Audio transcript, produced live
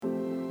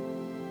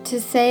To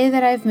say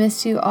that I've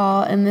missed you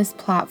all in this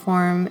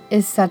platform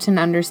is such an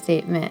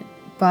understatement,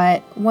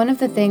 but one of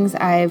the things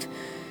I've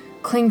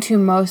clung to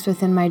most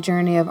within my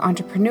journey of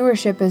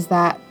entrepreneurship is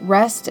that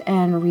rest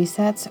and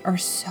resets are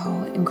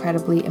so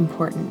incredibly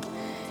important,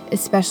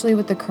 especially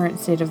with the current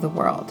state of the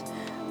world.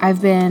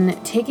 I've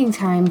been taking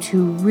time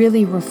to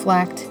really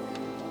reflect,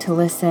 to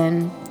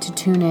listen, to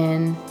tune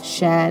in,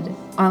 shed,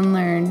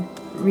 unlearn,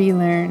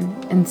 relearn,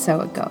 and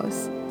so it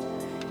goes.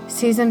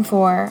 Season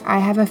 4, I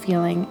have a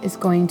feeling, is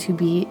going to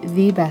be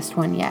the best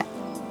one yet.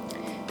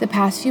 The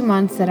past few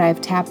months that I've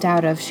tapped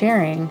out of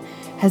sharing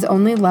has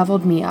only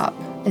leveled me up.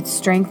 It's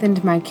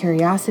strengthened my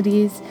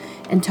curiosities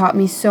and taught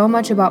me so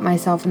much about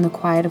myself in the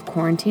quiet of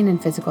quarantine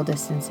and physical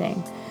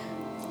distancing.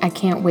 I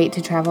can't wait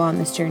to travel on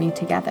this journey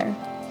together.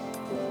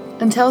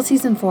 Until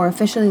Season 4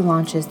 officially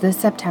launches this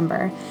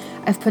September,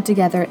 I've put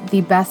together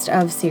the Best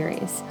of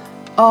series,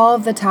 all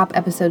of the top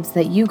episodes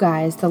that you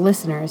guys, the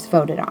listeners,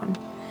 voted on.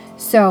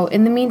 So,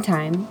 in the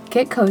meantime,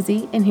 get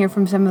cozy and hear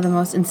from some of the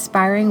most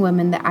inspiring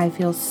women that I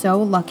feel so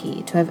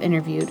lucky to have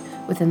interviewed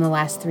within the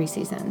last 3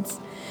 seasons.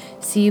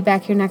 See you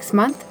back here next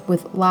month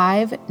with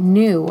live,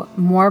 new,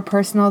 more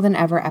personal than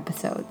ever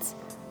episodes.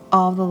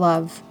 All the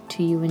love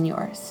to you and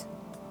yours.